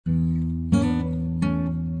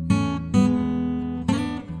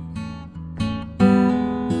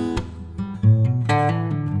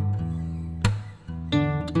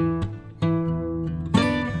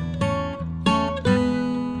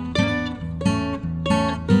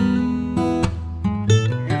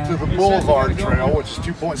Boulevard Trail, which is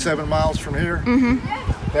 2.7 miles from here.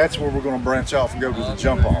 That's where we're going to branch off and go to the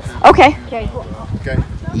jump off. Okay. Okay?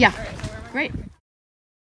 Yeah. Great.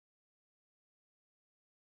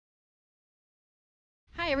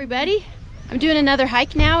 Hi, everybody. I'm doing another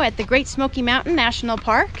hike now at the Great Smoky Mountain National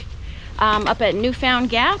Park up at Newfound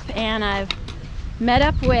Gap, and I've met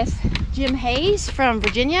up with Jim Hayes from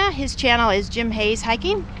Virginia. His channel is Jim Hayes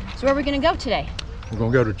Hiking. So where are we going to go today? We're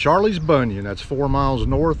going to go to Charlies Bunion. That's 4 miles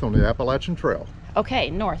north on the Appalachian Trail. Okay,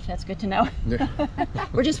 north. That's good to know. Yeah.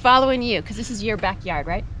 We're just following you because this is your backyard,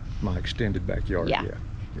 right? My extended backyard,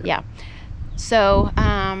 Yeah. So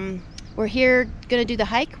we're here going to do the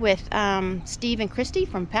hike with Steve and Kristy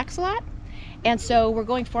from Paxalot. And so we're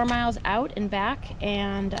going 4 miles out and back,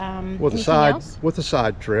 and with a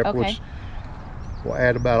side trip, which will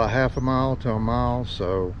add about a half a mile to a mile,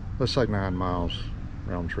 so let's say 9 miles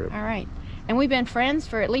round trip. All right. And we've been friends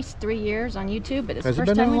for at least 3 years on YouTube, but it's the Has it first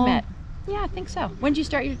been time that we long? met. Yeah, I think so. When did you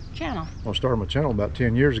start your channel? I started my channel about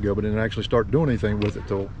 10 years ago, but didn't actually start doing anything with it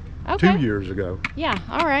till 2 years ago. Yeah,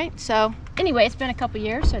 all right. So anyway, it's been a couple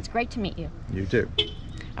years, so it's great to meet you. You too.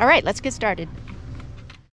 All right, let's get started.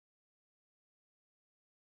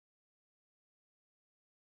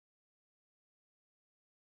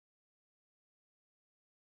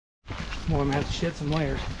 Well, I'm gonna have to shed some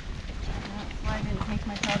layers. I didn't take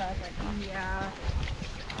my coat. I was like, yeah.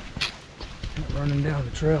 Running down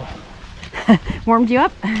the trail. Warmed you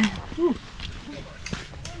up?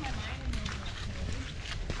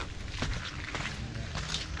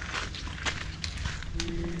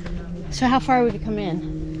 So how far would we come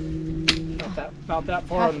in? About that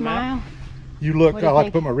far Half on a the map. mile? You look, What do I you like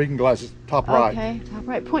think? to put my reading glasses top right. Okay, top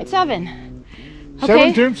right. 0.7.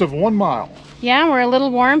 7/10 of 1 mile. Yeah, we're a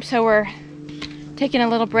little warm, so we're taking a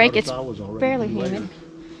little break. Notice It's I was already fairly delayed. humid.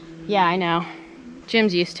 Yeah, I know.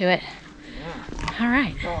 Jim's used to it. All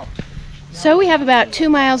right. So we have about 2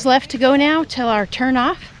 miles left to go now till our turn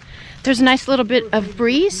off. There's a nice little bit of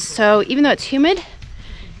breeze, so even though it's humid,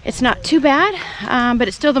 it's not too bad, but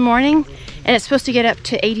it's still the morning, and it's supposed to get up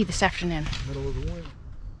to 80 this afternoon. Middle of the wind.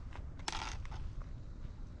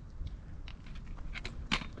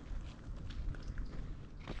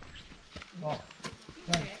 Oh,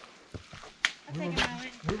 thanks.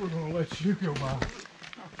 We were going to let you go by.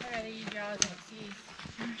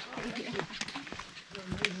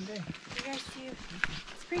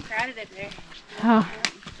 It's pretty crowded up there. Oh,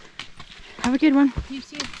 have a good one. You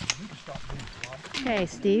too. Okay,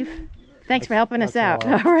 Steve. Thanks for helping us That's out.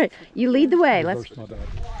 all right. All right, you lead the way. Let's. Reverse my diet.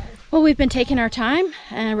 Well, we've been taking our time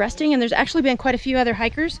and resting, and there's actually been quite a few other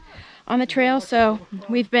hikers on the trail, so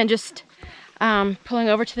we've been just pulling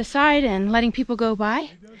over to the side and letting people go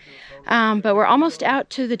by. But we're almost out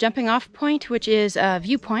to the jumping off point, which is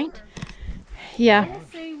viewpoint. Yeah. I will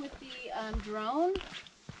say with the drone,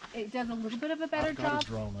 it does a little bit of a better I've got job. a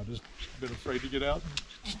drone. I've just been afraid to get out.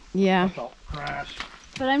 Yeah. Crash.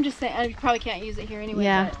 But I'm just saying, I probably can't use it here anyway.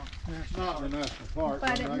 Yeah. It's not a national park.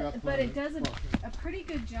 But it does a pretty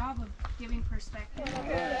good job of giving perspective.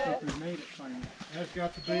 We made it finally. That's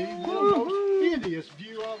got to be the most hideous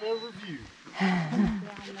view I've ever viewed. Down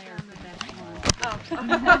there is the best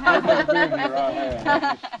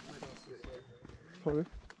one.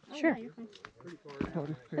 Sure.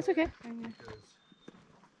 That's okay.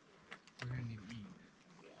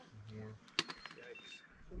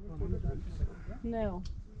 No.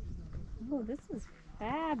 Oh, this is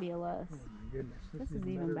fabulous. This is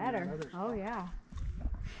even better. Oh yeah.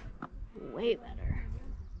 Way better.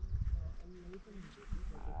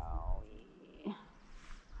 Oh, yeah.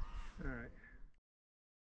 All right.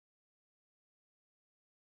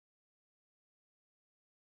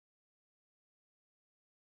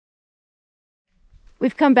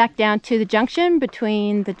 We've come back down to the junction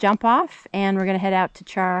between the jump off, and we're going to head out to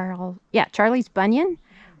Charlies Bunion.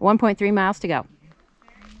 1.3 miles to go.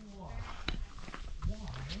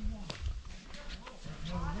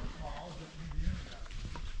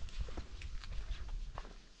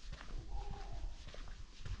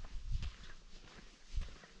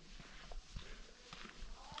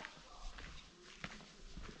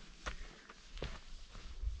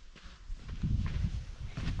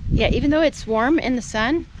 Yeah, even though it's warm in the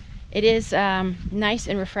sun, it is nice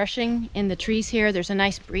and refreshing in the trees here. There's a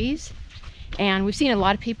nice breeze. And we've seen a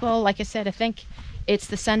lot of people, like I said, I think it's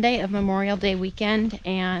the Sunday of Memorial Day weekend,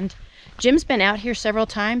 and Jim's been out here several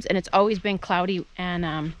times, and it's always been cloudy,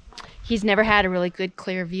 and he's never had a really good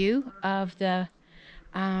clear view of the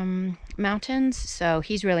mountains, so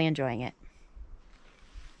he's really enjoying it.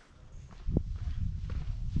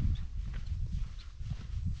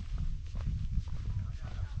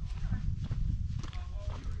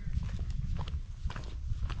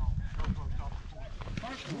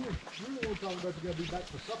 We were talking about you gotta be back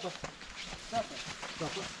for supper.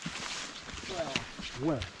 Supper.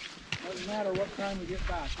 Well, doesn't matter what time we get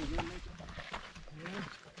back. We're gonna make it.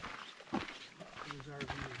 Yeah. Here's our view.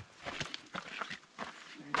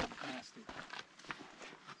 Fantastic.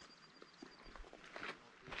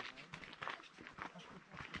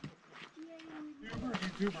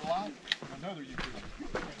 YouTuber live. Another YouTuber.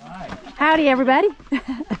 Hi. Howdy, everybody.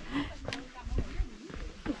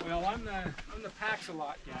 Well, I'm the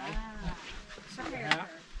Pax-a-lot guy. Yeah.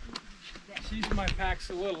 She's my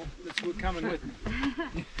Pax-a-little that's coming with me.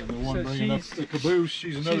 And the one So bringing up the caboose,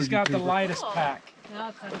 she's another She's got the YouTuber. lightest pack. No,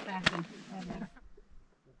 it's not a fashion.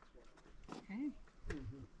 Okay.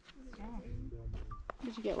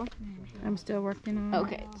 Did you get one? I'm still working on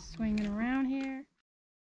Okay. swinging around here.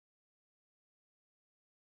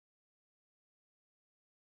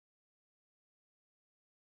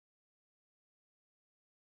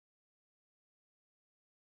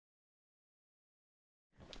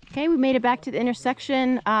 Okay, we made it back to the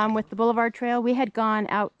intersection with the Boulevard Trail. We had gone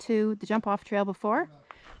out to the jump-off trail before.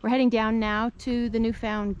 We're heading down now to the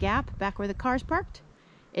Newfound Gap, back where the car's parked.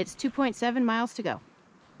 It's 2.7 miles to go.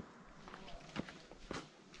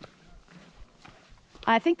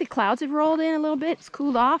 I think the clouds have rolled in a little bit. It's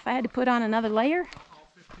cooled off. I had to put on another layer.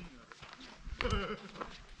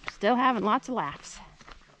 Still having lots of laughs.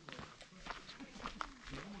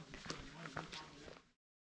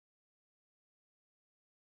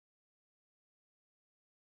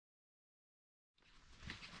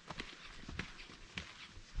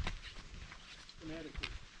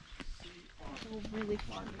 Really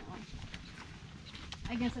far now.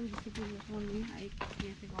 I guess I'm just thinking this one new hike. You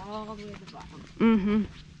have to go all the way to the bottom. Mm-hmm.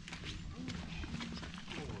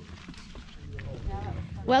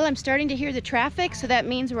 Well, I'm starting to hear the traffic, so that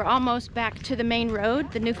means we're almost back to the main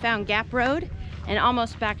road, the Newfound Gap Road, and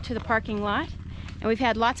almost back to the parking lot. And we've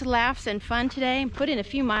had lots of laughs and fun today and put in a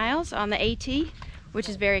few miles on the AT, which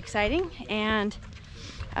is very exciting. And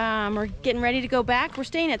we're getting ready to go back. We're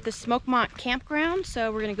staying at the Smoky Mountains campground,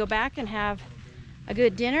 so we're going to go back and have a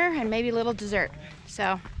good dinner and maybe a little dessert.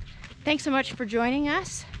 So thanks so much for joining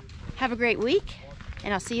us. Have a great week,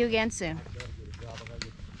 and I'll see you again soon.